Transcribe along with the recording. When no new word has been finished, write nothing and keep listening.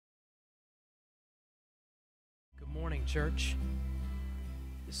morning, church.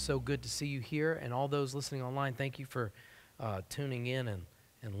 It's so good to see you here, and all those listening online, thank you for tuning in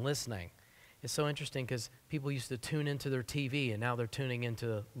and listening. It's so interesting because people used to tune into their TV, and now they're tuning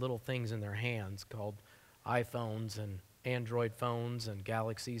into little things in their hands called iPhones and Android phones and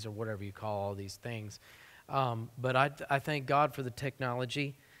Galaxies or whatever you call all these things. But I thank God for the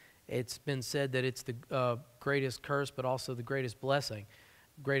technology. It's been said that it's the greatest curse, but also the greatest blessing.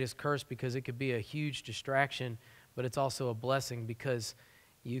 Greatest curse because it could be a huge distraction, but it's also a blessing because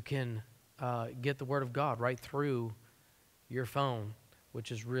you can get the Word of God right through your phone,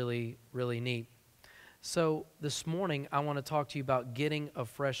 which is really, really neat. So this morning, I want to talk to you about getting a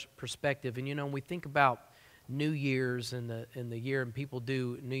fresh perspective. And you know, when we think about New Year's in the year, and people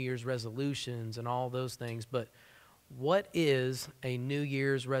do New Year's resolutions and all those things, but what is a New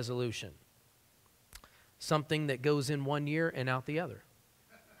Year's resolution? Something that goes in one year and out the other.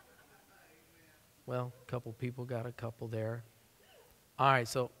 Well, a couple people got a couple there. All right,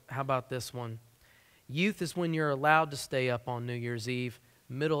 so how about this one? Youth is when you're allowed to stay up on New Year's Eve.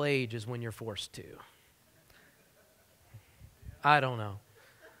 Middle age is when you're forced to. I don't know.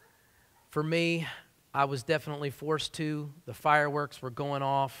 For me, I was definitely forced to. The fireworks were going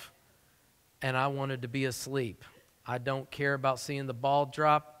off, and I wanted to be asleep. I don't care about seeing the ball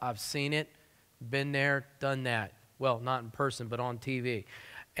drop. I've seen it, been there, done that. Well, not in person, but on TV.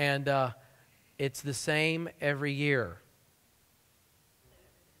 And it's the same every year.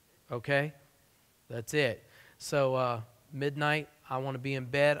 Okay? That's it. So midnight, I want to be in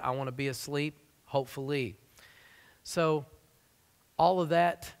bed. I want to be asleep, hopefully. So all of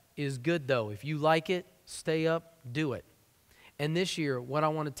that is good, though. If you like it, stay up, do it. And this year, what I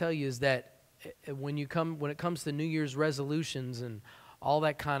want to tell you is that when it comes to New Year's resolutions and all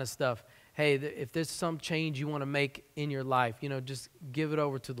that kind of stuff, hey, if there's some change you want to make in your life, you know, just give it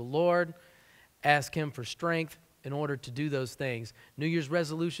over to the Lord. Ask Him for strength in order to do those things. New Year's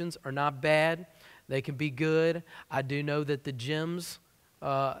resolutions are not bad. They can be good. I do know that the gyms,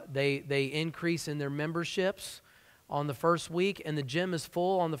 they increase in their memberships on the first week, and the gym is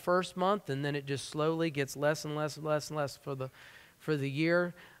full on the first month, and then it just slowly gets less and less and less and less for the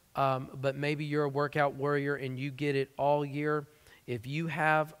year. But maybe you're a workout warrior and you get it all year. If you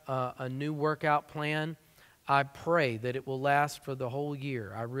have a new workout plan, I pray that it will last for the whole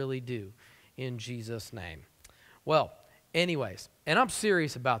year. I really do, in Jesus' name. Well, anyways, and I'm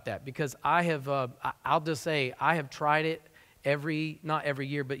serious about that because I have, I'll just say, I have tried it not every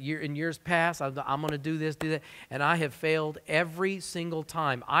year, but in years past. I'm going to do this, do that, and I have failed every single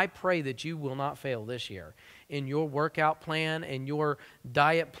time. I pray that you will not fail this year in your workout plan and your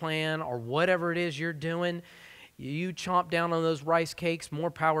diet plan or whatever it is you're doing. You chomp down on those rice cakes, more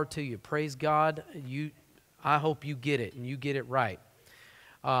power to you. Praise God. I hope you get it and you get it right.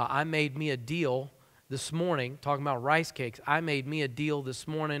 I made me a deal this morning, talking about rice cakes. I made me a deal this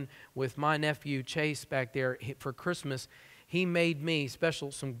morning with my nephew Chase back there for Christmas. He made me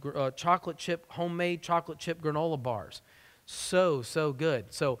some homemade chocolate chip granola bars. So good.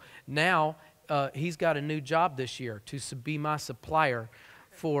 So now he's got a new job this year to be my supplier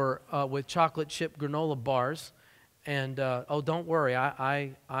with chocolate chip granola bars. And don't worry,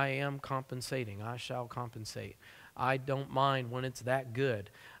 I am compensating. I shall compensate. I don't mind when it's that good.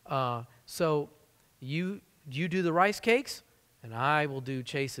 So you do the rice cakes, and I will do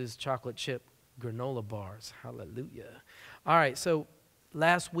Chase's chocolate chip granola bars. Hallelujah. All right, so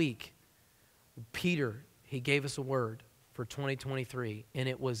last week, Peter, he gave us a word for 2023, and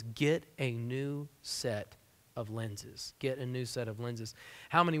it was get a new set of lenses. Get a new set of lenses.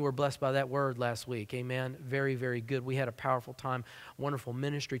 How many were blessed by that word last week? Amen. Very, very good. We had a powerful time, wonderful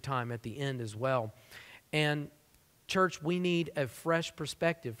ministry time at the end as well. And church, we need a fresh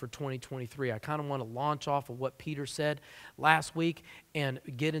perspective for 2023. I kind of want to launch off of what Peter said last week and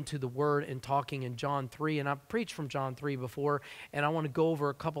get into the Word and talking in John 3. And I've preached from John 3 before, and I want to go over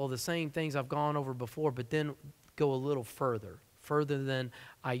a couple of the same things I've gone over before, but then go a little further than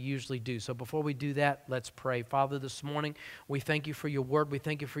I usually do. So before we do that, let's pray. Father, this morning, we thank you for your Word. We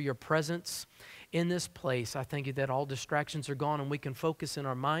thank you for your presence in this place. I thank you that all distractions are gone and we can focus in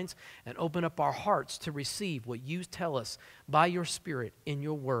our minds and open up our hearts to receive what you tell us by your Spirit in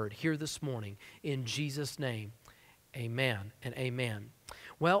your Word here this morning. In Jesus' name, amen and amen.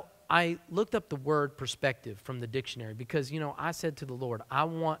 Well, I looked up the word perspective from the dictionary because, you know, I said to the Lord, I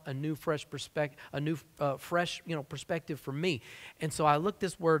want a new fresh perspective, perspective for me. And so I looked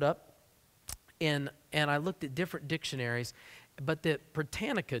this word up and I looked at different dictionaries, but the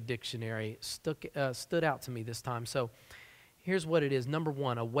Britannica dictionary stood out to me this time. So here's what it is. Number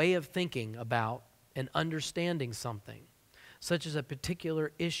one, a way of thinking about and understanding something, such as a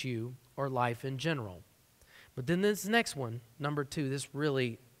particular issue or life in general. But then this next one, number 2,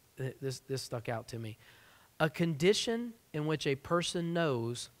 this stuck out to me. A condition in which a person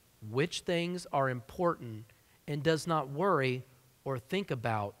knows which things are important and does not worry or think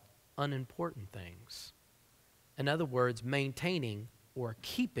about unimportant things. In other words, maintaining or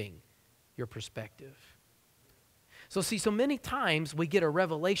keeping your perspective. So see, so many times we get a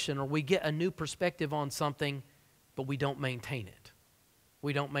revelation or we get a new perspective on something, but we don't maintain it.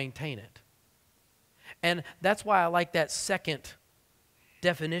 We don't maintain it. And that's why I like that second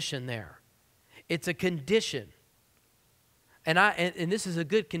definition there. It's a condition. And this is a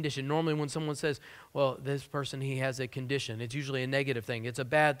good condition. Normally when someone says, well, this person, he has a condition, it's usually a negative thing. It's a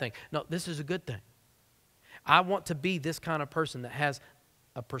bad thing. No, this is a good thing. I want to be this kind of person that has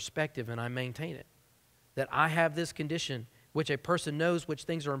a perspective and I maintain it. That I have this condition, which a person knows which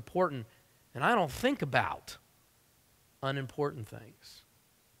things are important, and I don't think about unimportant things.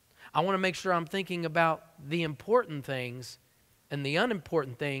 I want to make sure I'm thinking about the important things, and the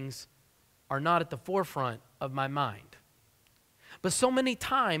unimportant things are not at the forefront of my mind. But so many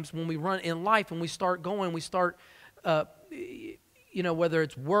times when we run in life and we start going, whether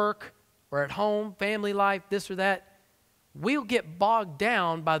it's work or at home, family life, this or that, we'll get bogged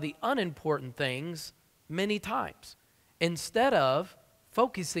down by the unimportant things many times instead of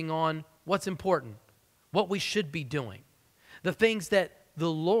focusing on what's important, what we should be doing, the things that the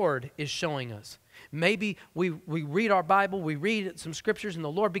Lord is showing us. Maybe we read our Bible, we read some scriptures, and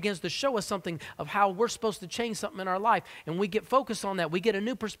the Lord begins to show us something of how we're supposed to change something in our life, and we get focused on that. We get a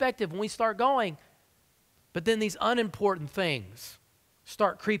new perspective, and we start going. But then these unimportant things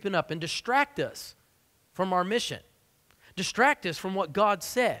start creeping up and distract us from our mission, distract us from what God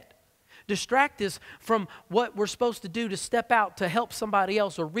said, distract us from what we're supposed to do to step out to help somebody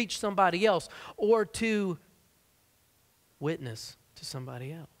else or reach somebody else or to witness to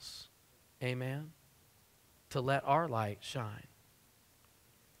somebody else. Amen? To let our light shine.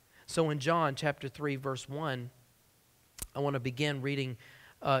 So in John chapter 3, verse 1, I want to begin reading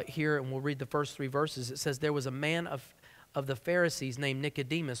here, and we'll read the first 3 verses. It says, there was a man of the Pharisees named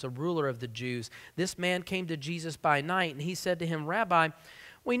Nicodemus, a ruler of the Jews. This man came to Jesus by night, and he said to him, Rabbi,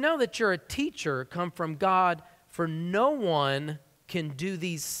 we know that you're a teacher come from God, for no one can do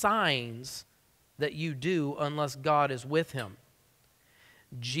these signs that you do unless God is with him.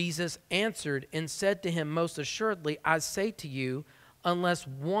 Jesus answered and said to him, most assuredly, I say to you, unless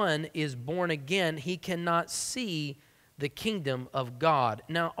one is born again, he cannot see the kingdom of God.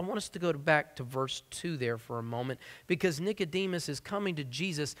 Now, I want us to go back to verse 2 there for a moment, because Nicodemus is coming to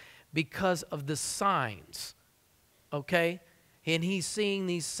Jesus because of the signs, okay? And he's seeing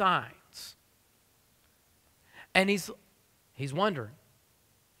these signs. And he's wondering.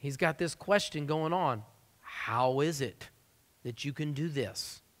 He's got this question going on. How is it that you can do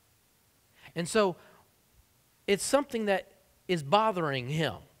this? And so it's something that is bothering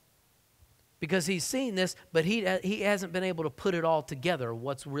him because he's seen this, but he hasn't been able to put it all together,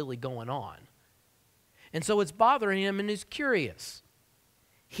 what's really going on. And so it's bothering him, and he's curious.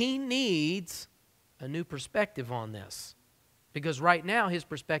 He needs a new perspective on this, because right now his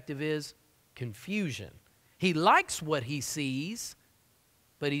perspective is confusion. He likes what he sees,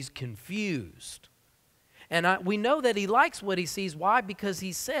 but he's confused. And we know that he likes what he sees. Why? Because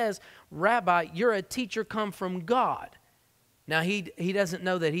he says, Rabbi, you're a teacher come from God. Now, he doesn't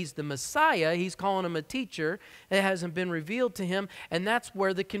know that he's the Messiah. He's calling him a teacher. It hasn't been revealed to him. And that's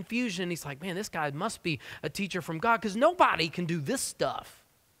where the confusion, he's like, man, this guy must be a teacher from God, because nobody can do this stuff.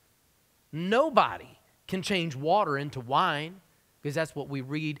 Nobody can change water into wine, because that's what we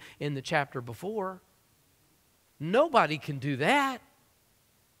read in the chapter before. Nobody can do that.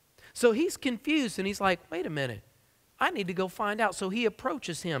 So he's confused, and he's like, wait a minute, I need to go find out. So he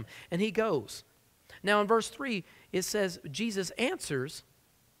approaches him, and he goes. Now in verse 3, it says, Jesus answers,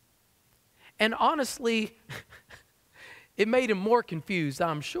 and honestly, it made him more confused,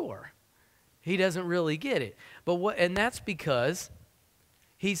 I'm sure. He doesn't really get it. And that's because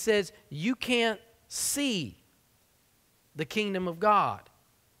he says, you can't see the kingdom of God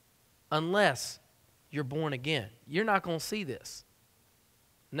unless you're born again. You're not going to see this.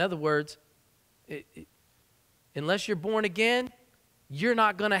 In other words, unless you're born again, you're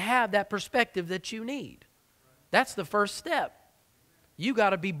not going to have that perspective that you need. That's the first step. You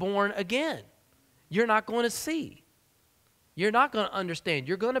got to be born again. You're not going to see. You're not going to understand.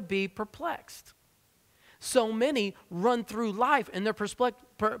 You're going to be perplexed. So many run through life and they're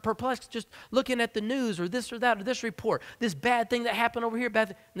perplexed just looking at the news or this or that or this report, this bad thing that happened over here, bad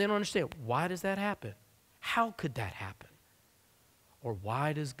thing, and they don't understand. Why does that happen? How could that happen? Or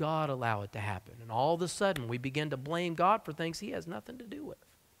why does God allow it to happen? And all of a sudden we begin to blame God for things he has nothing to do with.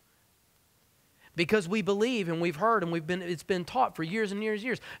 Because we believe and we've heard and it's been taught for years and years and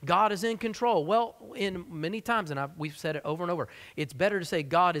years. God is in control. Well, in many times, and we've said it over and over, it's better to say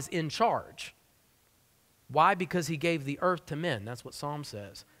God is in charge. Why? Because he gave the earth to men. That's what Psalm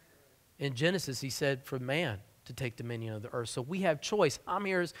says. In Genesis, he said for man to take dominion of the earth. So we have choice. I'm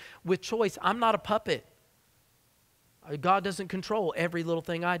here with choice. I'm not a puppet. God doesn't control every little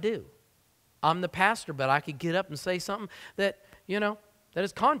thing I do. I'm the pastor, but I could get up and say something that, that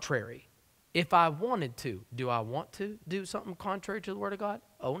is contrary. If I wanted to. Do I want to do something contrary to the Word of God?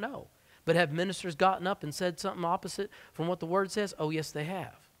 Oh, no. But have ministers gotten up and said something opposite from what the Word says? Oh, yes, they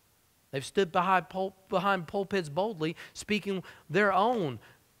have. They've stood behind pulpits boldly, speaking their own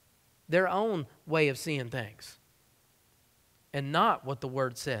way of seeing things, and not what the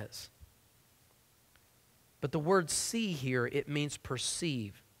Word says. But the word see here, it means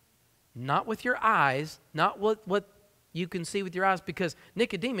perceive. Not with your eyes, not what you can see with your eyes, because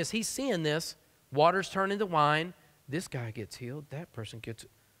Nicodemus, he's seeing this. Water's turned into wine. This guy gets healed. That person gets,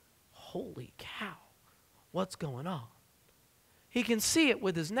 holy cow, what's going on? He can see it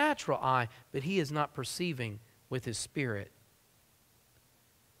with his natural eye, but he is not perceiving with his spirit.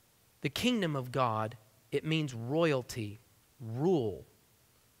 The kingdom of God, it means royalty, rule,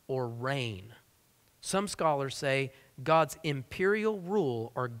 or reign. Some scholars say God's imperial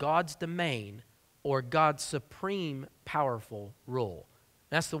rule or God's domain or God's supreme powerful rule.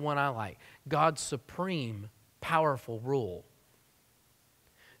 That's the one I like. God's supreme powerful rule.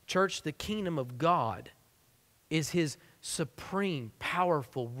 Church, the kingdom of God is his supreme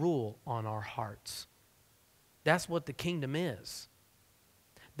powerful rule on our hearts. That's what the kingdom is.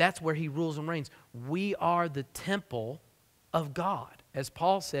 That's where he rules and reigns. We are the temple of God, as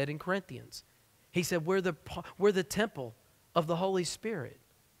Paul said in Corinthians. He said, we're the temple of the Holy Spirit.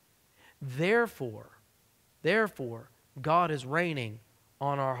 Therefore, God is reigning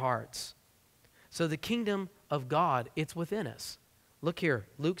on our hearts. So the kingdom of God, it's within us. Look here,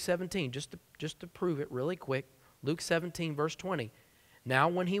 Luke 17, just to prove it really quick. Luke 17, verse 20. Now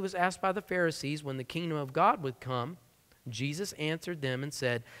when he was asked by the Pharisees when the kingdom of God would come, Jesus answered them and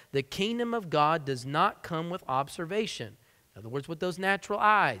said, the kingdom of God does not come with observation. In other words, with those natural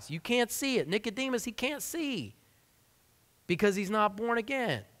eyes. You can't see it. Nicodemus, he can't see because he's not born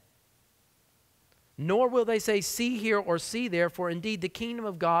again. Nor will they say, see here or see there, for indeed the kingdom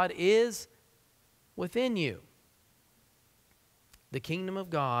of God is within you. The kingdom of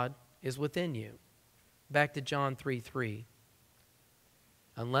God is within you. Back to John 3:3.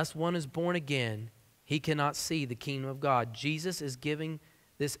 Unless one is born again, he cannot see the kingdom of God. Jesus is giving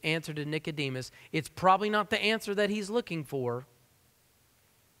this answer to Nicodemus. It's probably not the answer that he's looking for,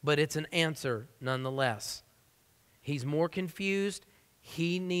 but it's an answer nonetheless. He's more confused.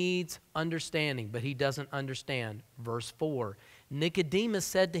 He needs understanding, but he doesn't understand. Verse 4, Nicodemus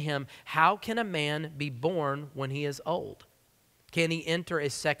said to him, how can a man be born when he is old? Can he enter a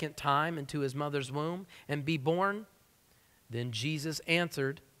second time into his mother's womb and be born? Then Jesus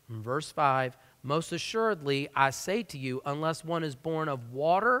answered, in verse 5, most assuredly, I say to you, unless one is born of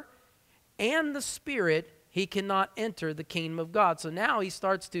water and the Spirit, he cannot enter the kingdom of God. So now he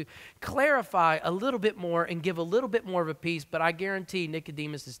starts to clarify a little bit more and give a little bit more of a piece, but I guarantee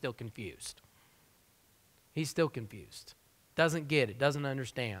Nicodemus is still confused. He's still confused. Doesn't get it, doesn't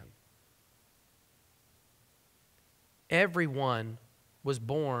understand. Everyone was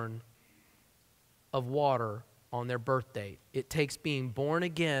born of water on their birth date. It takes being born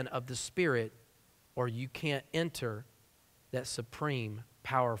again of the Spirit, or you can't enter that supreme,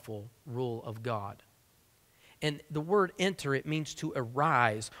 powerful rule of God. And the word enter, it means to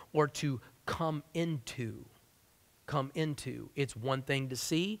arise or to come into. Come into. It's one thing to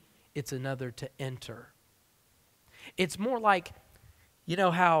see, it's another to enter. It's more like, you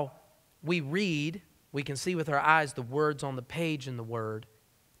know how we read, we can see with our eyes the words on the page in the Word.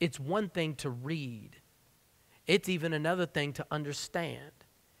 It's one thing to read. It's even another thing to understand.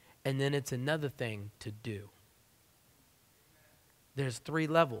 And then it's another thing to do. There's 3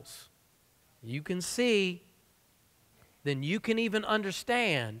 levels. You can see, then you can even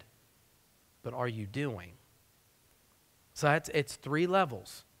understand, but are you doing? So it's 3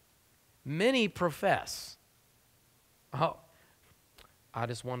 levels. Many profess, oh, I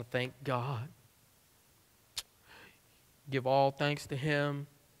just want to thank God. Give all thanks to Him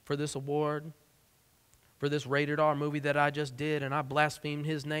for this award, for this rated R movie that I just did, and I blasphemed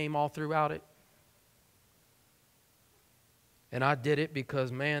His name all throughout it. And I did it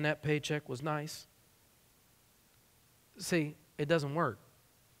because, man, that paycheck was nice. See, it doesn't work.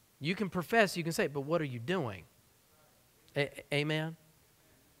 You can profess, you can say, but what are you doing? Amen?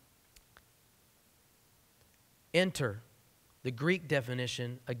 Enter. The Greek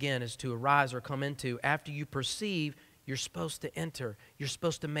definition, again, is to arise or come into. After you perceive, you're supposed to enter. You're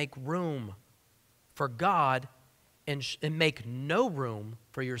supposed to make room for God and make no room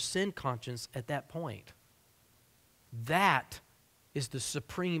for your sin conscience at that point. That is the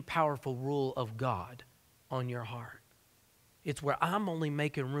supreme powerful rule of God on your heart. It's where I'm only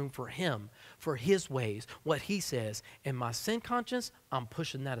making room for Him, for His ways, what He says. And my sin conscience, I'm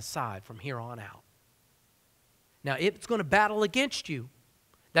pushing that aside from here on out. Now, it's going to battle against you.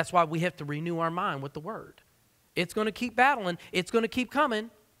 That's why we have to renew our mind with the Word. It's going to keep battling. It's going to keep coming.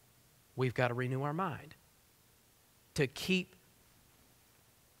 We've got to renew our mind to keep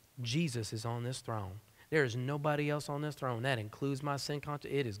Jesus is on this throne. There is nobody else on this throne. That includes my sin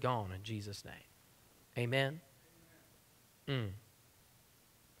conscience. It is gone in Jesus' name. Amen?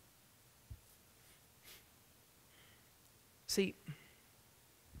 See,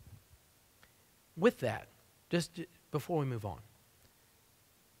 with that, just before we move on,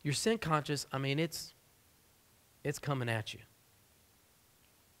 your sin conscience, I mean, it's coming at you.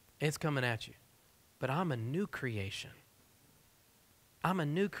 It's coming at you. But I'm a new creation. I'm a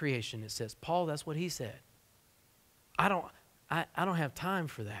new creation, it says. Paul, that's what he said. I don't have time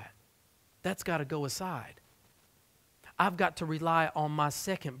for that. That's got to go aside. I've got to rely on my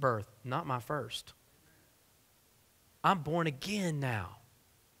second birth, not my first. I'm born again now.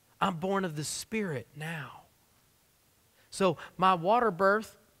 I'm born of the Spirit now. So my water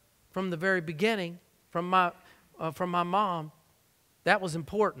birth from the very beginning, from my mom, that was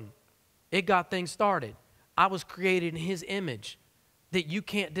important. It got things started. I was created in His image. That you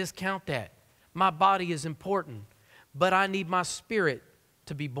can't discount that. My body is important, but I need my spirit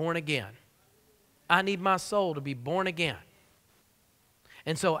to be born again. I need my soul to be born again.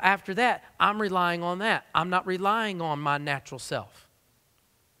 And so after that, I'm relying on that. I'm not relying on my natural self.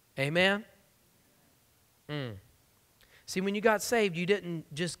 Amen? See, when you got saved, you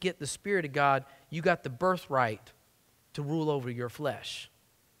didn't just get the Spirit of God. You got the birthright to rule over your flesh.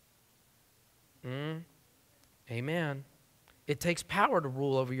 Amen. It takes power to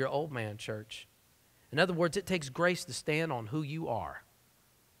rule over your old man, church. In other words, it takes grace to stand on who you are.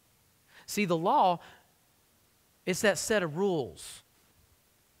 See, the law, it's that set of rules.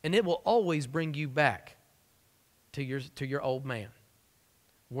 And it will always bring you back to your old man.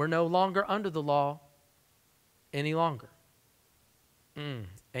 We're no longer under the law any longer.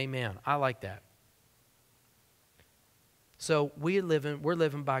 Amen. I like that. So we're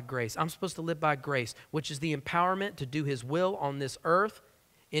living by grace. I'm supposed to live by grace, which is the empowerment to do His will on this earth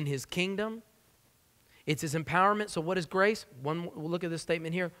in His kingdom. It's His empowerment. So what is grace? We'll look at this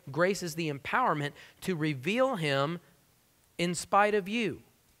statement here. Grace is the empowerment to reveal Him in spite of you.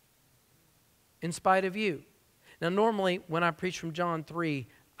 In spite of you. Now, normally, when I preach from John 3,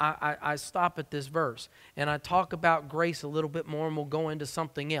 I stop at this verse, and I talk about grace a little bit more, and we'll go into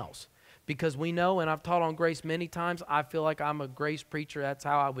something else. Because we know, and I've taught on grace many times, I feel like I'm a grace preacher. That's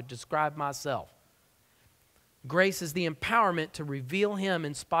how I would describe myself. Grace is the empowerment to reveal Him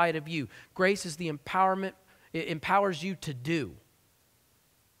in spite of you. Grace is the empowerment. It empowers you to do.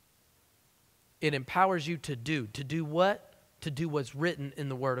 It empowers you to do. To do what? To do what's written in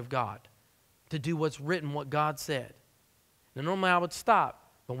the Word of God. To do what's written, what God said. Now, normally I would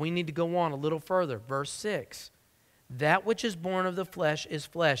stop, but we need to go on a little further. Verse 6. That which is born of the flesh is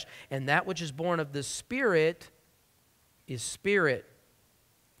flesh, and that which is born of the Spirit is spirit.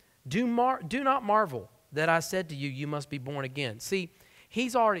 Do not marvel that I said to you, you must be born again. See,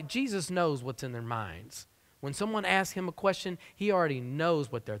 Jesus knows what's in their minds. When someone asks Him a question, He already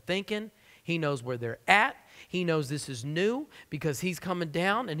knows what they're thinking. He knows where they're at. He knows this is new because He's coming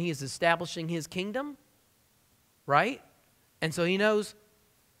down and He is establishing His kingdom, right? And so He knows.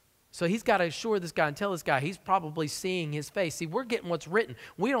 So He's got to assure this guy and tell this guy He's probably seeing his face. See, we're getting what's written.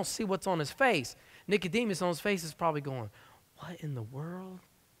 We don't see what's on his face. Nicodemus on his face is probably going, what in the world?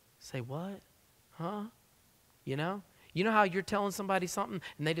 Say what? Huh? You know? You know how you're telling somebody something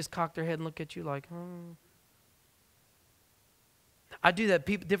and they just cock their head and look at you like, huh? I do that.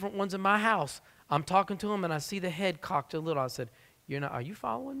 Different ones in my house. I'm talking to them and I see the head cocked a little. I said, are you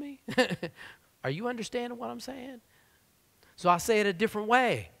following me? Are you understanding what I'm saying? So I say it a different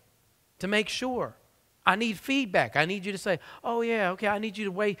way. To make sure. I need feedback. I need you to say, oh yeah, okay, I need you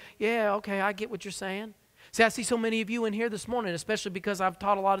to wait. Yeah, okay, I get what you're saying. See, I see so many of you in here this morning, especially because I've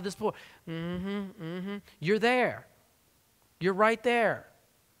taught a lot of this before. You're there. You're right there.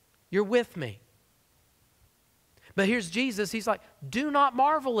 You're with me. But here's Jesus. He's like, do not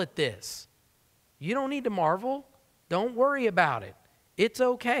marvel at this. You don't need to marvel. Don't worry about it. It's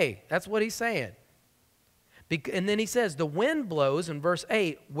okay. That's what He's saying. And then He says, the wind blows, in verse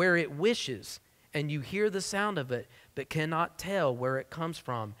 8, where it wishes, and you hear the sound of it, but cannot tell where it comes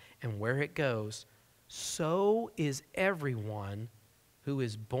from and where it goes, so is everyone who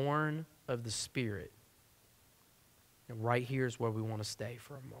is born of the Spirit. And right here is where we want to stay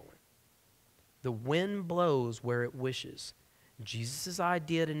for a moment. The wind blows where it wishes. Jesus'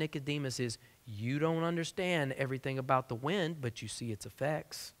 idea to Nicodemus is, you don't understand everything about the wind, but you see its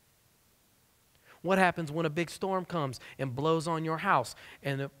effects. What happens when a big storm comes and blows on your house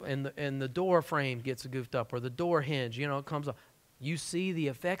and the door frame gets goofed up, or the door hinge, it comes up? You see the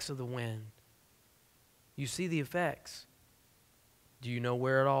effects of the wind. You see the effects. Do you know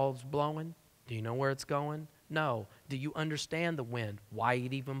where it all is blowing? Do you know where it's going? No. Do you understand the wind? Why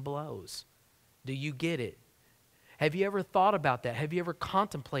it even blows? Do you get it? Have you ever thought about that? Have you ever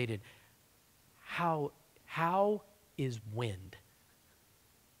contemplated how is wind?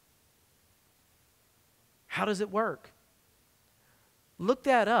 How does it work? Look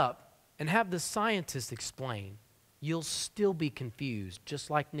that up and have the scientists explain. You'll still be confused, just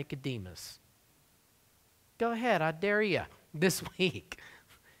like Nicodemus. Go ahead, I dare you, this week.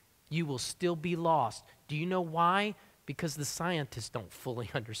 You will still be lost. Do you know why? Because the scientists don't fully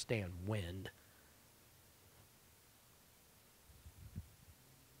understand wind.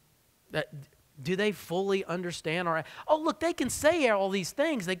 Do they fully understand? Oh, look, they can say all these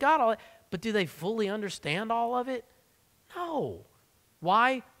things. They got all that. But do they fully understand all of it? No.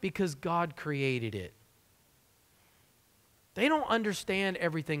 Why? Because God created it. They don't understand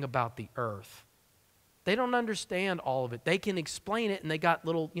everything about the earth. They don't understand all of it. They can explain it, and they got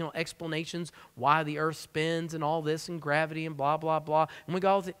little, explanations why the earth spins and all this and gravity and blah, blah, blah. And we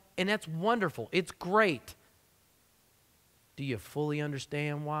got all this, and that's wonderful. It's great. Do you fully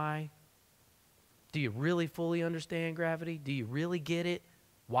understand why? Do you really fully understand gravity? Do you really get it?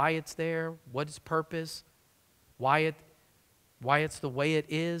 Why it's there? What its purpose? Why it's the way it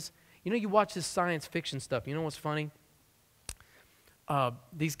is? You watch this science fiction stuff. You know what's funny?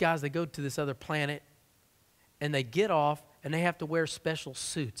 These guys, they go to this other planet, and they get off, and they have to wear special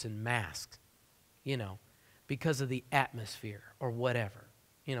suits and masks, because of the atmosphere or whatever.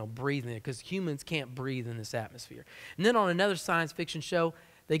 Breathing it, because humans can't breathe in this atmosphere. And then on another science fiction show,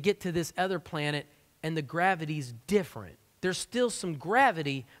 they get to this other planet, and the gravity's different. There's still some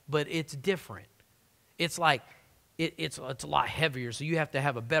gravity, but it's different. It's like, it's a lot heavier, so you have to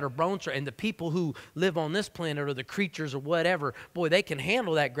have a better bone structure. And the people who live on this planet, or the creatures or whatever, boy, they can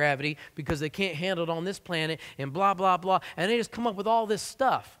handle that gravity because they can't handle it on this planet, and blah, blah, blah. And they just come up with all this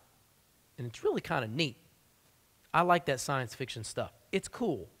stuff. And it's really kind of neat. I like that science fiction stuff. It's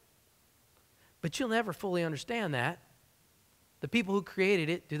cool. But you'll never fully understand that. The people who created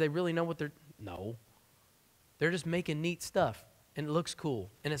it, do they really know what they're... No. They're just making neat stuff, and it looks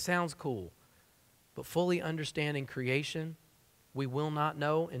cool, and it sounds cool. But fully understanding creation, we will not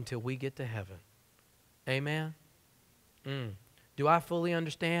know until we get to heaven. Amen? Do I fully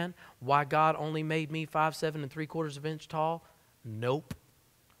understand why God only made me 5'7" and 3/4 inch tall? Nope.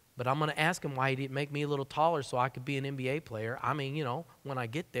 But I'm going to ask him why he didn't make me a little taller so I could be an NBA player. I mean, when I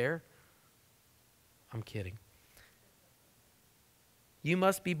get there. I'm kidding. You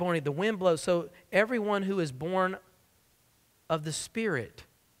must be born. The wind blows. So everyone who is born of the Spirit,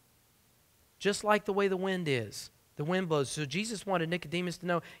 just like the way the wind is, the wind blows. So Jesus wanted Nicodemus to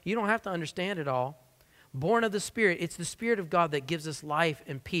know, you don't have to understand it all. Born of the Spirit. It's the Spirit of God that gives us life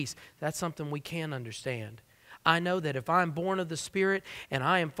and peace. That's something we can understand. I know that if I'm born of the Spirit and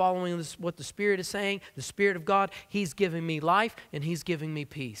I am following what the Spirit is saying, the Spirit of God, He's giving me life and He's giving me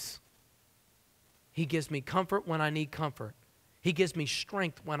peace. He gives me comfort when I need comfort. He gives me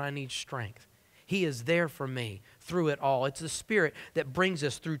strength when I need strength. He is there for me through it all. It's the Spirit that brings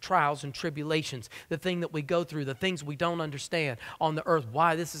us through trials and tribulations, the thing that we go through, the things we don't understand on the earth,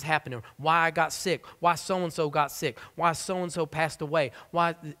 why this is happening, why I got sick, why so-and-so got sick, why so-and-so passed away.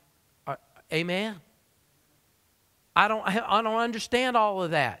 Amen? I don't understand all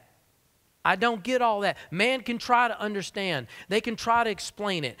of that. I don't get all that. Man can try to understand. They can try to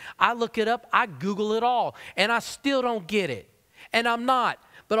explain it. I look it up, I Google it all, and I still don't get it. And I'm not.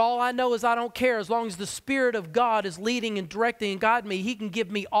 But all I know is I don't care. As long as the Spirit of God is leading and directing and guiding me, He can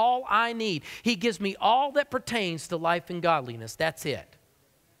give me all I need. He gives me all that pertains to life and godliness. That's it.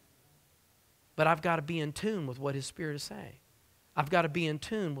 But I've got to be in tune with what His Spirit is saying. I've got to be in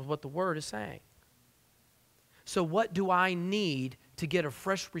tune with what the Word is saying. So what do I need to get a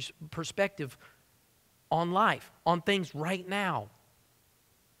fresh perspective on life, on things right now?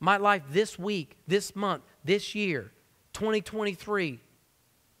 My life this week, this month, this year, 2023.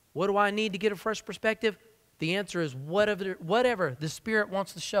 What do I need to get a fresh perspective? The answer is whatever the Spirit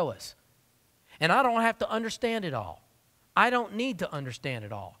wants to show us. And I don't have to understand it all. I don't need to understand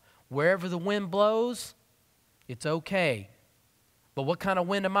it all. Wherever the wind blows, it's okay. But what kind of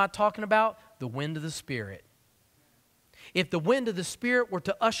wind am I talking about? The wind of the Spirit. If the wind of the Spirit were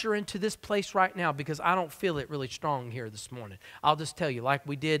to usher into this place right now, because I don't feel it really strong here this morning. I'll just tell you, like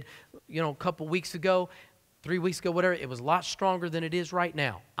we did, a couple weeks ago, 3 weeks ago, whatever, it was a lot stronger than it is right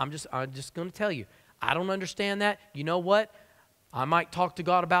now. I'm just going to tell you, I don't understand that. You know what? I might talk to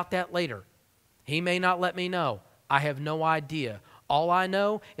God about that later. He may not let me know. I have no idea. All I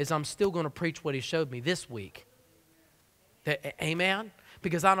know is I'm still going to preach what He showed me this week. Amen?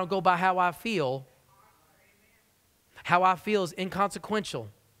 Because I don't go by how I feel. How I feel is inconsequential.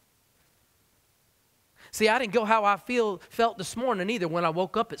 See, I didn't go how I felt this morning either when I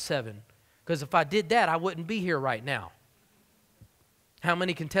woke up at 7. Because if I did that, I wouldn't be here right now. How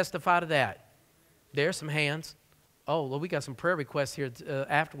many can testify to that? There's some hands. Oh, Lord, we got some prayer requests here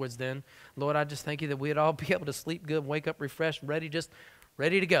afterwards then. Lord, I just thank you that we'd all be able to sleep good, wake up refreshed, ready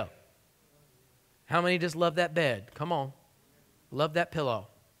to go. How many just love that bed? Come on. Love that pillow.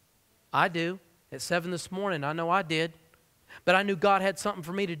 I do. At 7 this morning, I know I did. But I knew God had something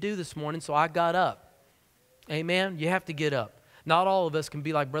for me to do this morning, so I got up. Amen? You have to get up. Not all of us can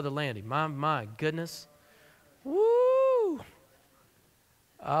be like Brother Landy. My goodness. Woo!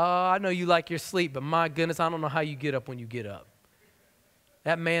 I know you like your sleep, but my goodness, I don't know how you get up when you get up.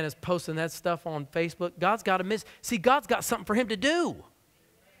 That man is posting that stuff on Facebook. God's got got something for him to do.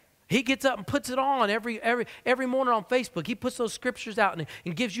 He gets up and puts it on every morning on Facebook. He puts those scriptures out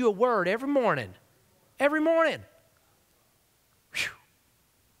and gives you a word every morning. Every morning. Whew.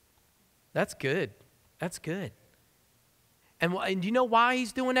 That's good. That's good. And you know why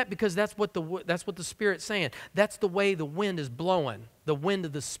he's doing that? Because that's what the Spirit's saying. That's the way the wind is blowing, the wind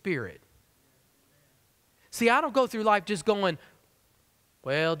of the Spirit. See, I don't go through life just going,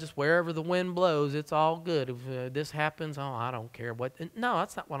 well, just wherever the wind blows, it's all good. If this happens, I don't care what. No,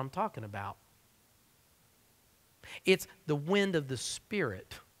 that's not what I'm talking about. It's the wind of the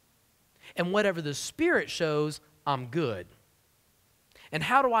Spirit. And whatever the Spirit shows, I'm good. And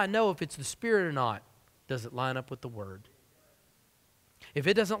how do I know if it's the Spirit or not? Does it line up with the Word? If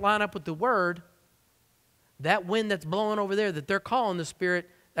it doesn't line up with the Word, that wind that's blowing over there that they're calling the Spirit,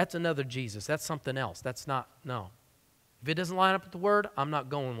 that's another Jesus. That's something else. That's not, no. If it doesn't line up with the Word, I'm not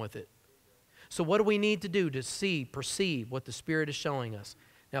going with it. So what do we need to do to perceive what the Spirit is showing us?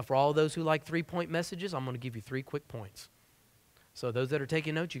 Now, for all those who like 3-point messages, I'm going to give you 3 quick points. So those that are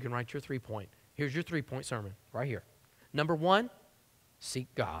taking notes, you can write your 3-point. Here's your 3-point sermon right here. Number 1,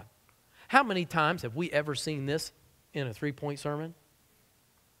 seek God. How many times have we ever seen this in a 3-point sermon?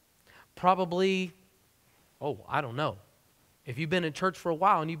 Probably, I don't know. If you've been in church for a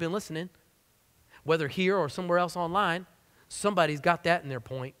while and you've been listening, whether here or somewhere else online, somebody's got that in their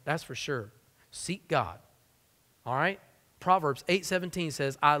point, that's for sure. Seek God. All right? Proverbs 8:17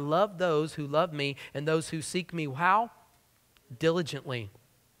 says, I love those who love me, and those who seek me, how? Diligently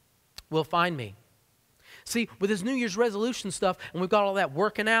will find me. See, with this New Year's resolution stuff, and we've got all that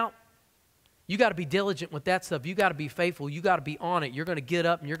working out, you got to be diligent with that stuff. You got to be faithful. You got to be on it. You're going to get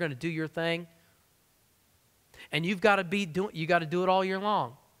up and you're going to do your thing. And you got to do it all year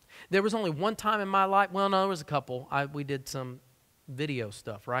long. There was only one time in my life, well, no, there was a couple. We did some video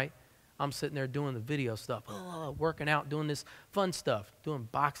stuff, right? I'm sitting there doing the video stuff, working out, doing this fun stuff, doing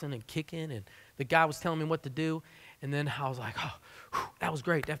boxing and kicking, and the guy was telling me what to do, and then I was like, that was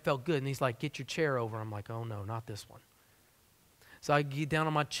great, that felt good, and he's like, get your chair over. I'm like, oh no, not this one. So I get down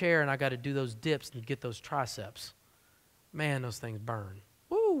on my chair, and I got to do those dips and get those triceps. Man, those things burn.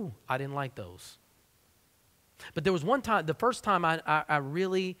 Woo, I didn't like those. But there was one time, the first time I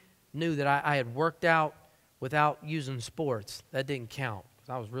really knew that I had worked out without using sports. That didn't count because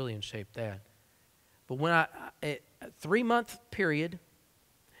I was really in shape then. But when a 3-month period,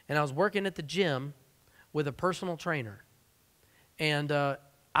 and I was working at the gym with a personal trainer, and I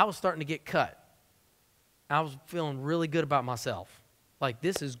was starting to get cut. I was feeling really good about myself. Like,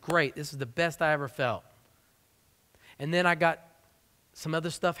 this is great. This is the best I ever felt. And then I got some other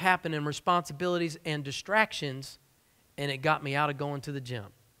stuff happening, responsibilities and distractions, and it got me out of going to the gym.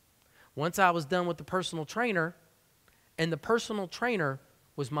 Once I was done with the personal trainer, and the personal trainer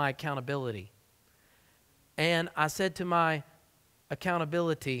was my accountability. And I said to my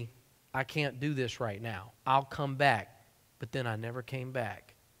accountability, I can't do this right now. I'll come back. But then I never came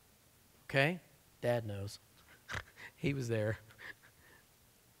back. Okay? Dad knows. He was there.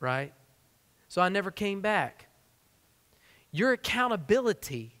 Right? So I never came back. Your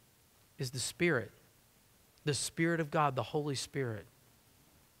accountability is the Spirit of God, the Holy Spirit.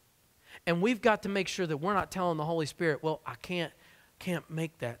 And we've got to make sure that we're not telling the Holy Spirit, well, I can't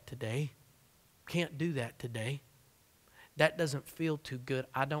make that today. Can't do that today. that doesn't feel too good.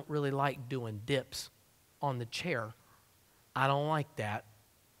 I don't really like doing dips on the chair. I don't like that.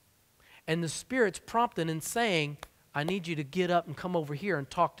 And the Spirit's prompting and saying, I need you to get up and come over here and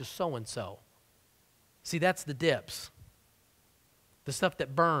talk to so-and-so. See, that's the dips. The stuff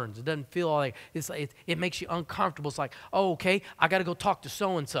that burns. It doesn't feel like, it makes you uncomfortable. It's like, oh, okay, I got to go talk to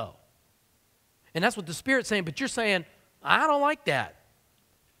so-and-so. And that's what the Spirit's saying, but you're saying, I don't like that.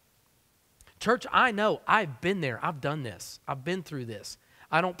 Church, I know. I've been there. I've done this. I've been through this.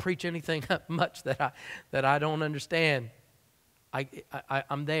 I don't preach anything much that I don't understand.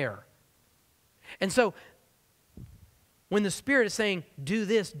 I'm there. And so, when the Spirit is saying, do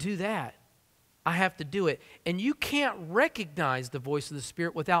this, do that, I have to do it. And you can't recognize the voice of the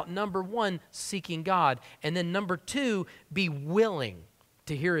Spirit without, number one, seeking God. And then number two, be willing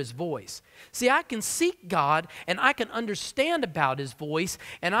to hear His voice. See, I can seek God and I can understand about His voice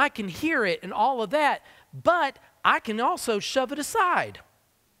and I can hear it and all of that, but I can also shove it aside.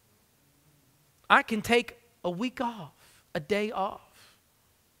 I can take a week off, a day off.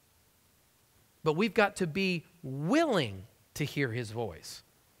 But we've got to be willing to hear His voice.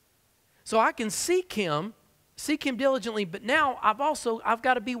 So I can seek Him diligently, but now I've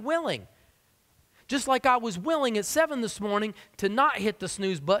got to be willing. Just like I was willing at 7 this morning to not hit the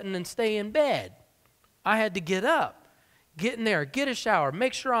snooze button and stay in bed. I had to get up, get in there, get a shower,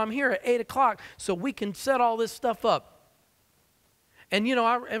 make sure I'm here at 8 o'clock so we can set all this stuff up. And you know,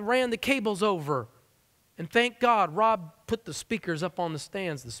 I ran the cables over. And thank God Rob put the speakers up on the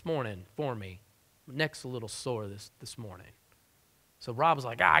stands this morning for me. My neck's a little sore this morning. So Rob was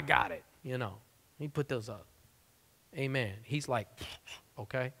like, I got it, you know. He put those up. Amen. He's like,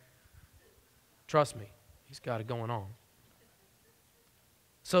 okay. Trust me, he's got it going on.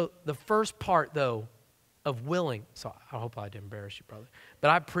 So the first part, though, of willing, so I hope I didn't embarrass you, brother, but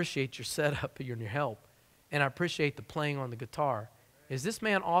I appreciate your setup and your help, and I appreciate the playing on the guitar. Is this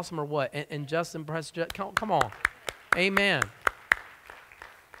man awesome or what? And Justin, come on. Amen.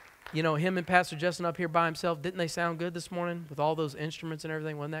 You know, him and Pastor Justin up here by himself, didn't they sound good this morning with all those instruments and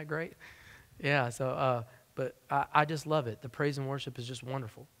everything? Wasn't that great? Yeah, so, but I just love it. The praise and worship is just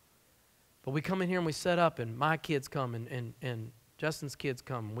wonderful. But we come in here and we set up, and my kids come, and Justin's kids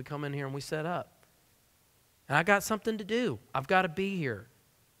come, and we come in here and we set up. And I got something to do. I've got to be here.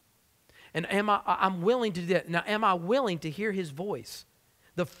 And I'm willing to do that. Now, am I willing to hear His voice?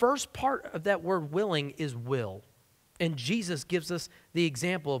 The first part of that word willing is will. And Jesus gives us the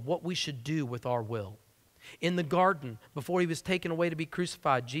example of what we should do with our will. In the garden, before He was taken away to be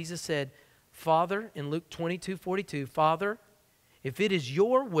crucified, Jesus said, Father, in Luke 22:42, Father, if it is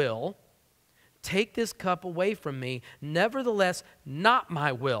your will, take this cup away from me. Nevertheless, not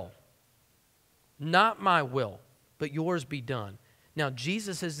my will, but yours be done. Now,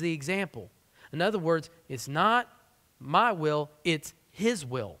 Jesus is the example. In other words, it's not my will, it's His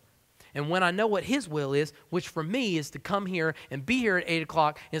will. And when I know what His will is, which for me is to come here and be here at 8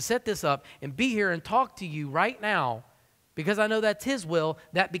 o'clock and set this up and be here and talk to you right now, because I know that's His will,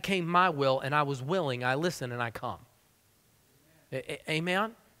 that became my will, and I was willing, I listen, and I come.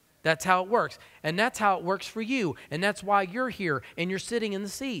 Amen? That's how it works. And that's how it works for you. And that's why you're here and you're sitting in the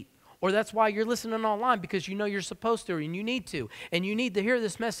seat. Or that's why you're listening online, because you know you're supposed to and you need to. And you need to hear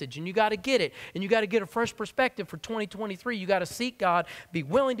this message and you got to get it. And you got to get a fresh perspective for 2023. You got to seek God, be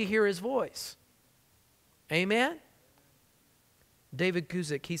willing to hear His voice. Amen? David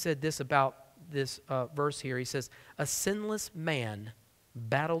Guzik, he said this about this verse here. He says, a sinless man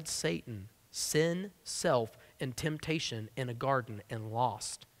battled Satan, sin, self, and temptation in a garden and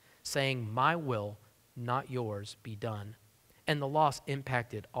lost, saying, my will, not yours, be done. And the loss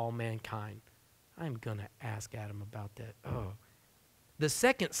impacted all mankind. I'm going to ask Adam about that. Oh. The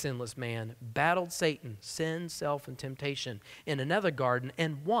second sinless man battled Satan, sin, self, and temptation in another garden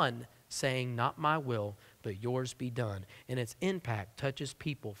and won, saying, not my will, but yours be done. And its impact touches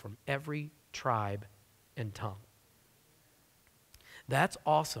people from every tribe and tongue. That's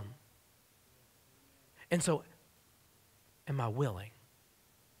awesome. And so, am I willing?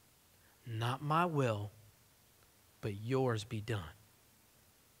 Not my will, but yours be done.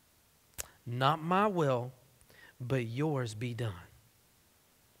 Not my will, but yours be done.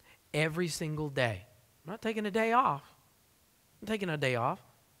 Every single day. I'm not taking a day off. I'm taking a day off.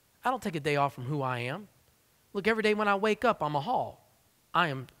 I don't take a day off from who I am. Look, every day when I wake up, I'm a Hall. I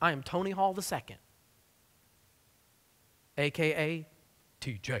am Tony Hall II, a.k.a.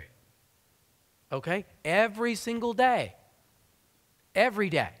 TJ. Okay? Every single day. Every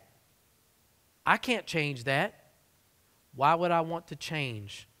day. I can't change that. Why would I want to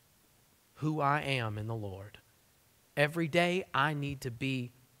change who I am in the Lord? Every day I need to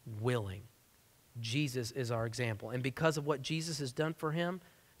be willing Jesus is our example. And because of what Jesus has done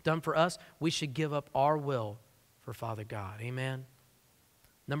for us, we should give up our will for Father God. Amen?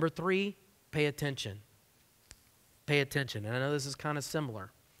 Number 3, pay attention. Pay attention. And I know this is kind of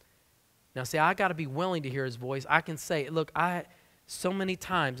similar. Now, see, I got to be willing to hear his voice. I can say, look, so many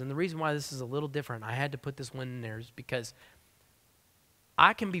times, and the reason why this is a little different, I had to put this one in there, is because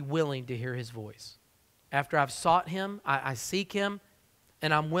I can be willing to hear his voice. After I've sought him, I seek him,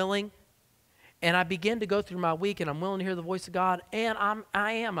 and I'm willing, and I begin to go through my week, and I'm willing to hear the voice of God, and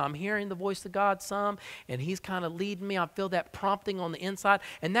I'm hearing the voice of God some, and he's kind of leading me. I feel that prompting on the inside,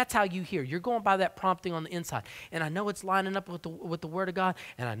 and that's how you hear. You're going by that prompting on the inside, and I know it's lining up with the Word of God,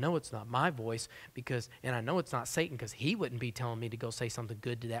 and I know it's not my voice, and I know it's not Satan, because he wouldn't be telling me to go say something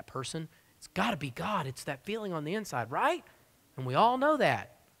good to that person. It's got to be God. It's that feeling on the inside, right? And we all know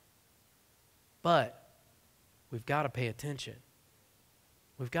that. But we've got to pay attention.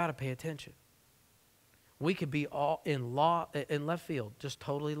 We've got to pay attention. We could be all in left field, just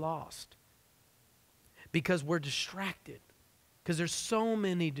totally lost. Because we're distracted. Because there's so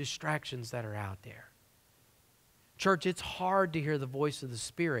many distractions that are out there. Church, it's hard to hear the voice of the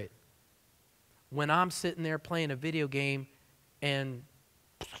Spirit when I'm sitting there playing a video game and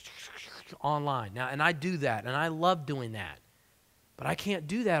online. Now, and I do that, and I love doing that. But I can't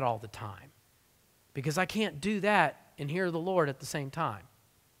do that all the time. Because I can't do that and hear the Lord at the same time.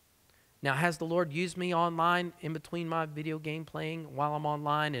 Now, has the Lord used me online in between my video game playing while I'm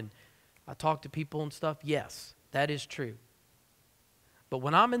online and I talk to people and stuff? Yes, that is true. But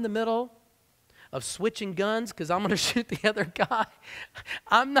when I'm in the middle of switching guns because I'm going to shoot the other guy,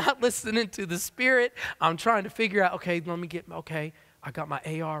 I'm not listening to the Spirit. I'm trying to figure out, okay, I got my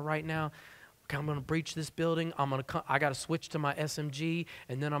AR right now. Okay, I'm going to breach this building. I got to switch to my SMG,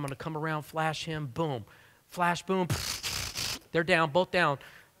 and then I'm going to come around, flash him, boom. Flash, boom. They're down, both down.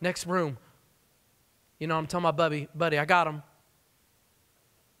 Next room. You know, I'm telling my buddy, I got him.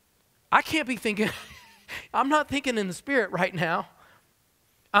 I can't be thinking, I'm not thinking in the Spirit right now.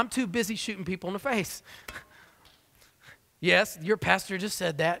 I'm too busy shooting people in the face. Yes, your pastor just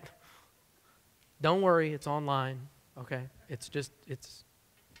said that. Don't worry, it's online. Okay, it's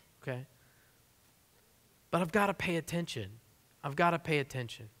okay. But I've got to pay attention. I've got to pay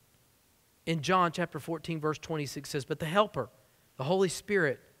attention. In John chapter 14, verse 26 says, but the Helper, the Holy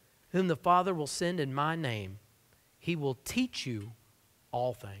Spirit, whom the Father will send in my name, he will teach you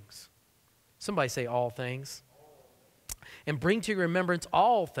all things. Somebody say all things. And bring to your remembrance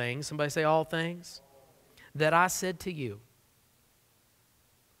all things. Somebody say all things. That I said to you.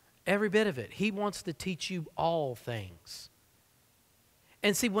 Every bit of it. He wants to teach you all things.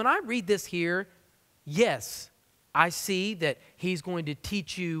 And see, when I read this here, yes, I see that he's going to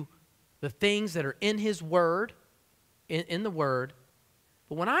teach you the things that are in his word, in the word.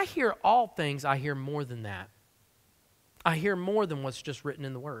 But when I hear all things, I hear more than that. I hear more than what's just written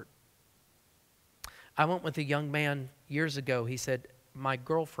in the word. I went with a young man years ago. He said, my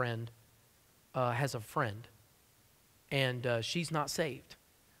girlfriend has a friend, and she's not saved.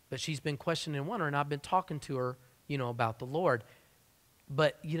 But she's been questioning and wondering, and I've been talking to her, about the Lord.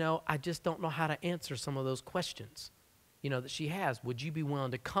 But, I just don't know how to answer some of those questions, that she has. Would you be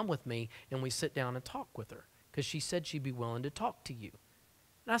willing to come with me and we sit down and talk with her? Because she said she'd be willing to talk to you.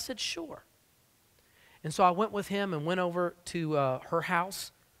 And I said, sure. And so I went with him and went over to her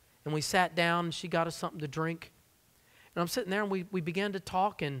house, and we sat down, and she got us something to drink. And I'm sitting there, and we began to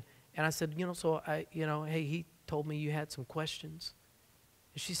talk, and I said, hey, he told me you had some questions.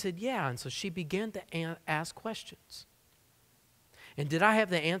 And she said, yeah. And so she began to ask questions. And did I have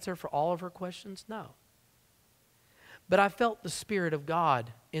the answer for all of her questions? No. But I felt the Spirit of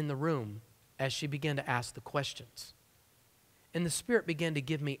God in the room as she began to ask the questions. And the Spirit began to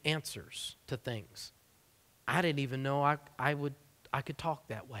give me answers to things. I didn't even know I could talk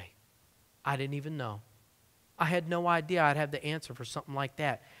that way. I didn't even know. I had no idea I'd have the answer for something like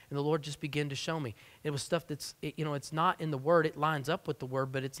that. And the Lord just began to show me. It was stuff it's not in the Word. It lines up with the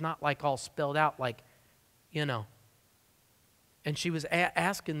Word, but it's not like all spelled out like. And she was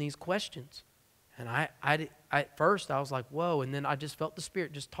asking these questions. And at first I was like, whoa. And then I just felt the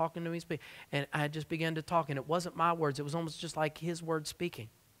Spirit just talking to me. And I just began to talk. And it wasn't my words. It was almost just like His words speaking.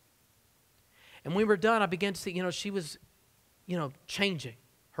 And when we were done, I began to see, she was, changing.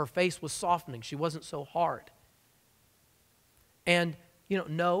 Her face was softening. She wasn't so hard. And,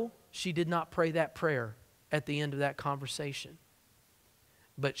 no, she did not pray that prayer at the end of that conversation.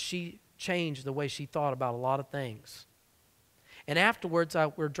 But she changed the way she thought about a lot of things. And afterwards,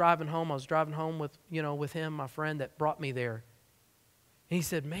 we're driving home. I was driving home with him, my friend that brought me there. And he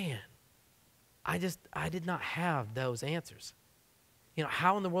said, man, I did not have those answers.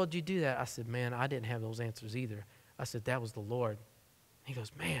 How in the world did you do that? I said, man, I didn't have those answers either. I said, that was the Lord. He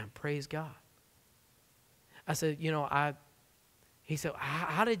goes, man, praise God. I said, he said,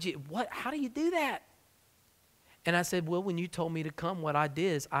 how do you do that? And I said, well, when you told me to come, what I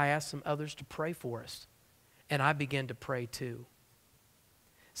did is I asked some others to pray for us. And I began to pray too.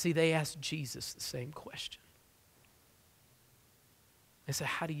 See, they asked Jesus the same question. They said,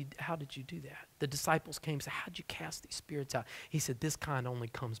 how did you do that? The disciples came and said, how did you cast these spirits out? He said, this kind only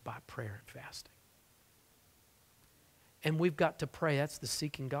comes by prayer and fasting. And we've got to pray. That's the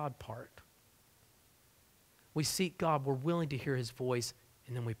seeking God part. We seek God. We're willing to hear his voice,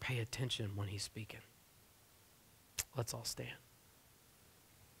 and then we pay attention when he's speaking. Let's all stand.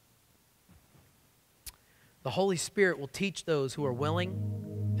 The Holy Spirit will teach those who are willing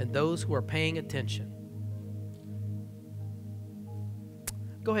and those who are paying attention.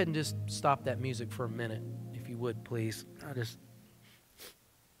 Go ahead and just stop that music for a minute, if you would, please.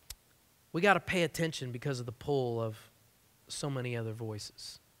 We got to pay attention because of the pull of so many other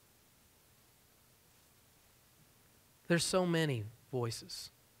voices. There's so many voices.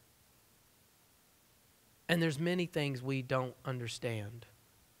 And there's many things we don't understand.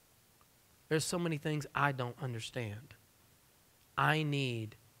 There's so many things I don't understand. I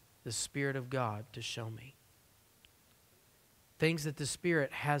need the Spirit of God to show me. Things that the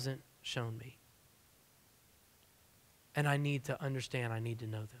Spirit hasn't shown me. And I need to understand, I need to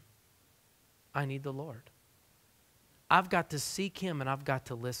know them. I need the Lord. I've got to seek him and I've got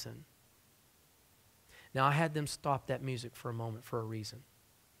to listen. Now, I had them stop that music for a moment for a reason.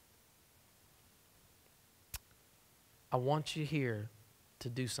 I want you here to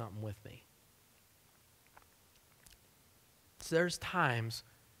do something with me. So there's times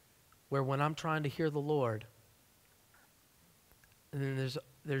where when I'm trying to hear the Lord, and then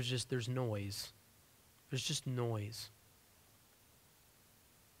there's noise. There's just noise.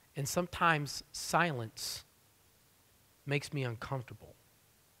 And sometimes silence makes me uncomfortable.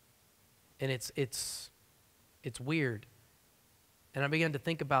 And it's weird. And I began to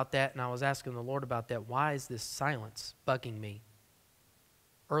think about that, and I was asking the Lord about that. Why is this silence bugging me?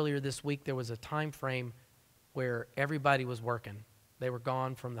 Earlier this week, there was a time frame where everybody was working. They were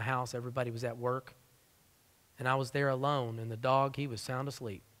gone from the house. Everybody was at work. And I was there alone, and the dog, he was sound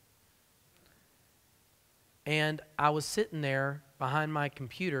asleep. And I was sitting there behind my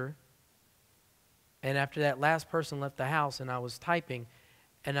computer, and after that last person left the house, and I was typing,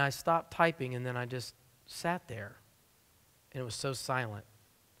 and I stopped typing, and then I just sat there. And it was so silent.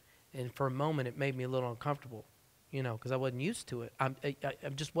 And for a moment, it made me a little uncomfortable, because I wasn't used to it. I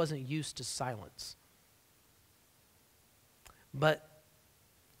just wasn't used to silence. But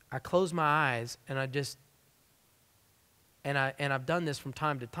I closed my eyes, and I've done this from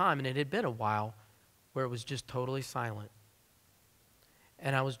time to time, and it had been a while where it was just totally silent.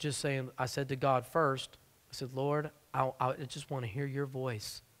 And I was just saying, I said to God first, I said, Lord, I just want to hear your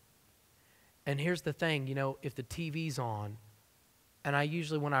voice. And here's the thing, if the TV's on, and I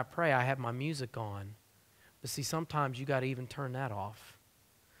usually when I pray, I have my music on. But see, sometimes you got to even turn that off.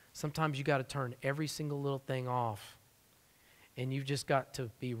 Sometimes you got to turn every single little thing off. And you've just got to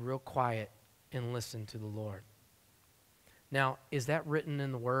be real quiet and listen to the Lord. Now, is that written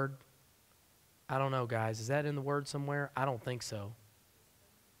in the Word? I don't know, guys. Is that in the Word somewhere? I don't think so.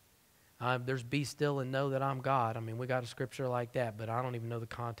 There's be still and know that I'm God. I mean, we got a scripture like that, but I don't even know the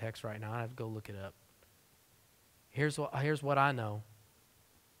context right now. I have to go look it up. Here's what I know.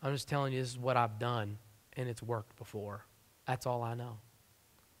 I'm just telling you this is what I've done, and it's worked before. That's all I know.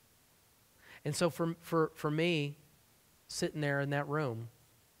 And so for me, sitting there in that room,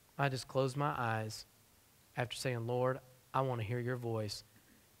 I just closed my eyes after saying, Lord, I want to hear your voice.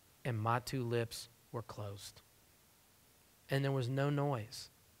 And my two lips were closed. And there was no noise.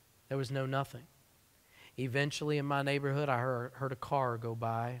 There was no nothing. Eventually in my neighborhood, I heard a car go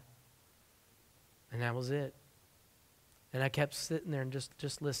by. And that was it. And I kept sitting there and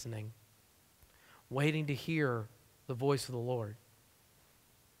just listening, waiting to hear the voice of the Lord.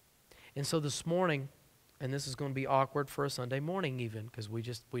 And so this morning, and this is going to be awkward for a Sunday morning even, because we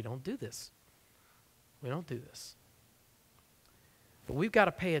don't do this. We don't do this. But we've got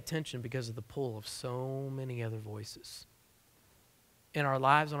to pay attention because of the pull of so many other voices. In our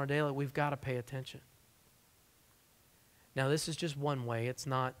lives, on our daily, we've got to pay attention. Now, this is just one way. It's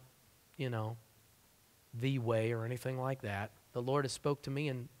not, the way or anything like that. The Lord has spoke to me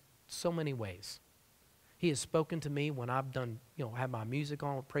in so many ways. He has spoken to me when I've done, have my music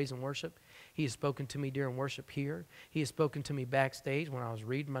on with praise and worship. He has spoken to me during worship here. He has spoken to me backstage when I was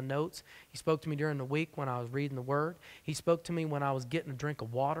reading my notes. He spoke to me during the week when I was reading the Word. He spoke to me when I was getting a drink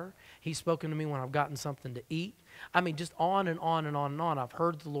of water. He's spoken to me when I've gotten something to eat. I mean, just on and on and on and on. I've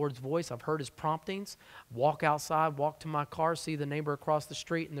heard the Lord's voice. I've heard His promptings. Walk outside, walk to my car, see the neighbor across the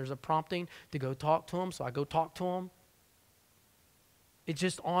street, and there's a prompting to go talk to him, so I go talk to him. It's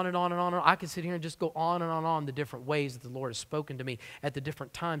just on and on and on. I could sit here and just go on and on the different ways that the Lord has spoken to me at the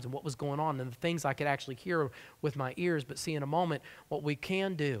different times and what was going on and the things I could actually hear with my ears. But see, in a moment, what we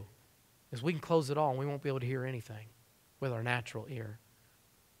can do is we can close it all and we won't be able to hear anything with our natural ear.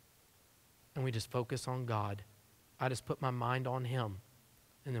 And we just focus on God. I just put my mind on Him.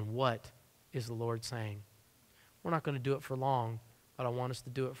 And then what is the Lord saying? We're not going to do it for long, but I want us to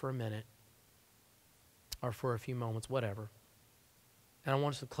do it for a minute or for a few moments, whatever. And I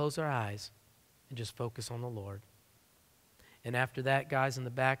want us to close our eyes and just focus on the Lord. And after that, guys in the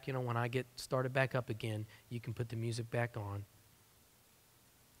back, when I get started back up again, you can put the music back on.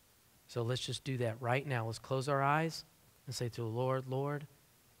 So let's just do that right now. Let's close our eyes and say to the Lord, Lord,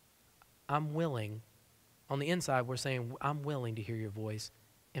 I'm willing. On the inside, we're saying, I'm willing to hear your voice.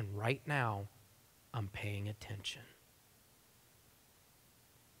 And right now, I'm paying attention.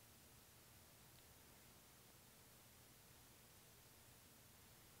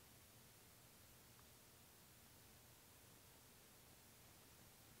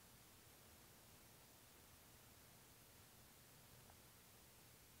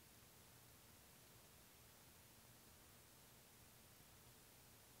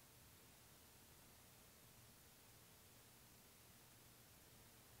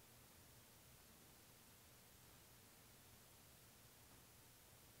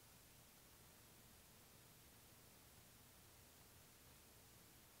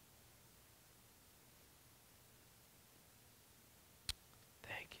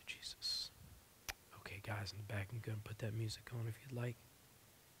 Thank you, Jesus. Okay, guys in the back, I'm going to put that music on if you'd like.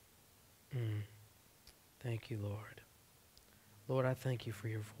 Thank you, Lord. Lord, I thank you for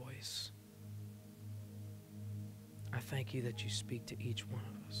your voice. I thank you that you speak to each one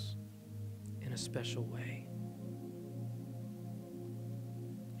of us in a special way.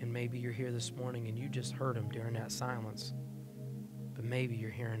 And maybe you're here this morning and you just heard him during that silence, but maybe you're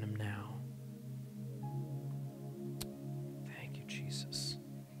hearing him now. Thank you, Jesus.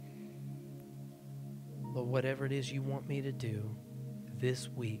 Lord, whatever it is you want me to do this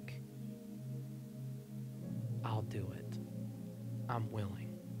week, I'll do it. I'm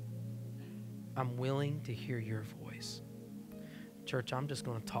willing. I'm willing to hear your voice. Church, I'm just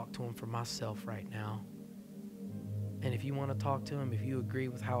going to talk to him for myself right now. And if you want to talk to him, if you agree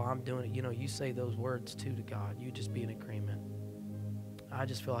with how I'm doing it, you say those words too to God. You just be in agreement. I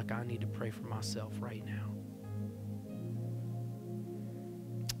just feel like I need to pray for myself right now.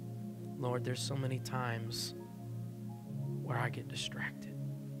 Lord, there's so many times where I get distracted.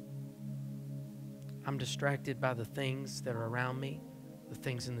 I'm distracted by the things that are around me, the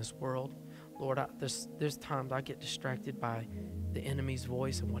things in this world. Lord, there's times I get distracted by the enemy's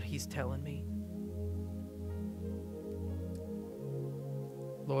voice and what he's telling me.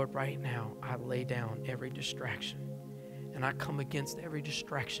 Lord, right now, I lay down every distraction, and I come against every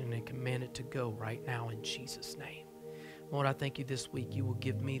distraction and command it to go right now in Jesus' name. Lord, I thank you this week you will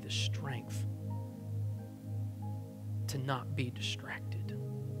give me the strength to not be distracted.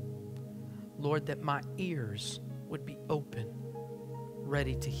 Lord, that my ears would be open,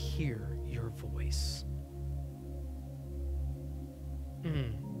 ready to hear your voice.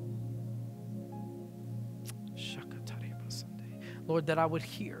 Lord, that I would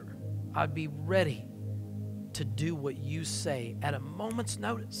hear. I'd be ready to do what you say at a moment's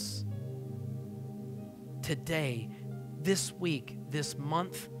notice. Today, this week, this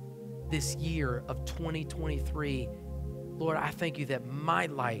month, this year of 2023, Lord, I thank you that my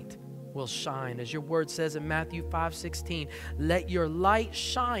light will shine. As your word says in Matthew 5:16, let your light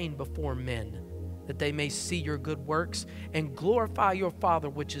shine before men, that they may see your good works and glorify your Father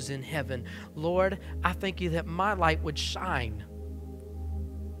which is in heaven. Lord, I thank you that my light would shine,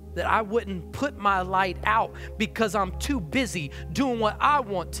 that I wouldn't put my light out because I'm too busy doing what I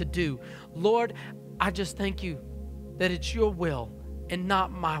want to do. Lord, I just thank you that it's your will and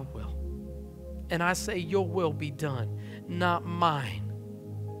not my will. And I say your will be done, not mine,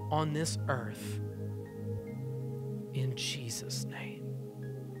 on this earth. In Jesus' name.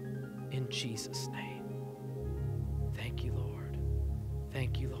 In Jesus' name. Thank you, Lord.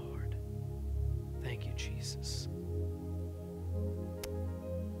 Thank you, Lord. Thank you, Jesus.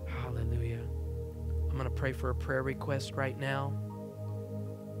 Hallelujah. I'm going to pray for a prayer request right now,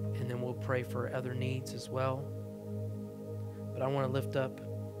 and then we'll pray for other needs as well. But I want to lift up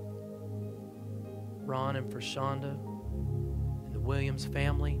Ron and for Shonda and the Williams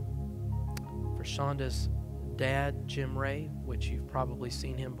family. For Shonda's dad, Jim Ray, which you've probably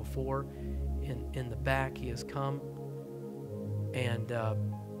seen him before. In the back, he has come. And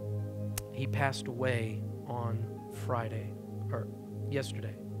he passed away on Friday, or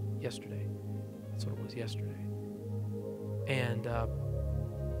yesterday. That's what it was, yesterday. And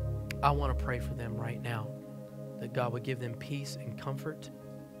I want to pray for them right now, that God would give them peace and comfort.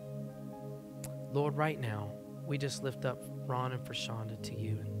 Lord, right now, we just lift up Ron and for Shonda to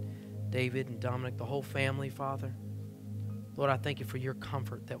you, and David and Dominic, the whole family, Father. Lord, I thank you for your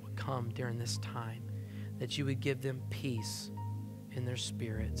comfort that would come during this time, that you would give them peace in their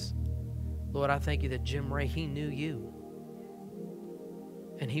spirits. Lord, I thank you that Jim Ray, he knew you,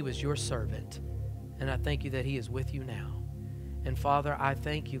 and he was your servant, and I thank you that he is with you now. And Father, I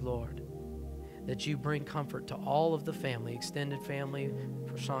thank you, Lord, that you bring comfort to all of the family, extended family,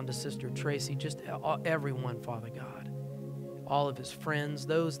 for Shonda's sister Tracy, just everyone, Father God, all of his friends,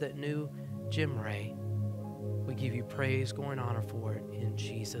 those that knew Jim Ray. We give you praise, glory, and honor for it in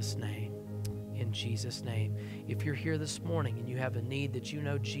Jesus' name. In Jesus' name. If you're here this morning and you have a need that you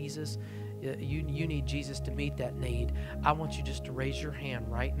know Jesus, you need Jesus to meet that need, I want you just to raise your hand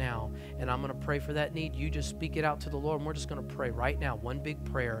right now, and I'm going to pray for that need. You just speak it out to the Lord, and we're just going to pray right now, one big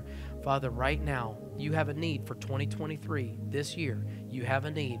prayer. Father, right now, you have a need for 2023, this year. You have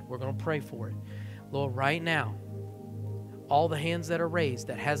a need. We're going to pray for it. Lord, right now, all the hands that are raised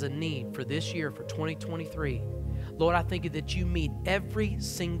that has a need for this year, for 2023, Lord, I thank you that you meet every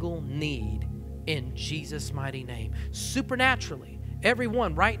single need in Jesus' mighty name. Supernaturally,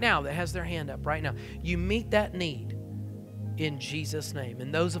 everyone right now that has their hand up right now, you meet that need in Jesus' name.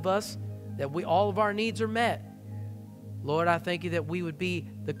 And those of us that all of our needs are met, Lord, I thank you that we would be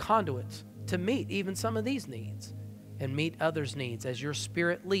the conduits to meet even some of these needs and meet others' needs as your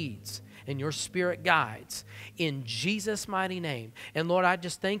Spirit leads and your Spirit guides in Jesus' mighty name. And Lord, I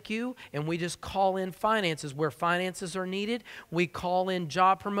just thank you, and we just call in finances where finances are needed. We call in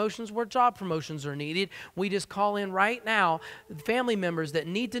job promotions where job promotions are needed. We just call in right now family members that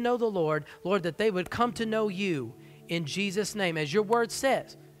need to know the Lord, Lord, that they would come to know you in Jesus' name. As your word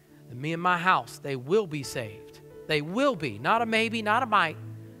says, that me and my house, they will be saved. They will be, not a maybe, not a might.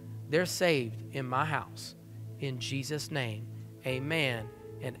 They're saved in my house. In Jesus' name, amen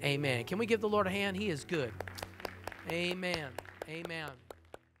and amen. Can we give the Lord a hand? He is good. Amen. Amen.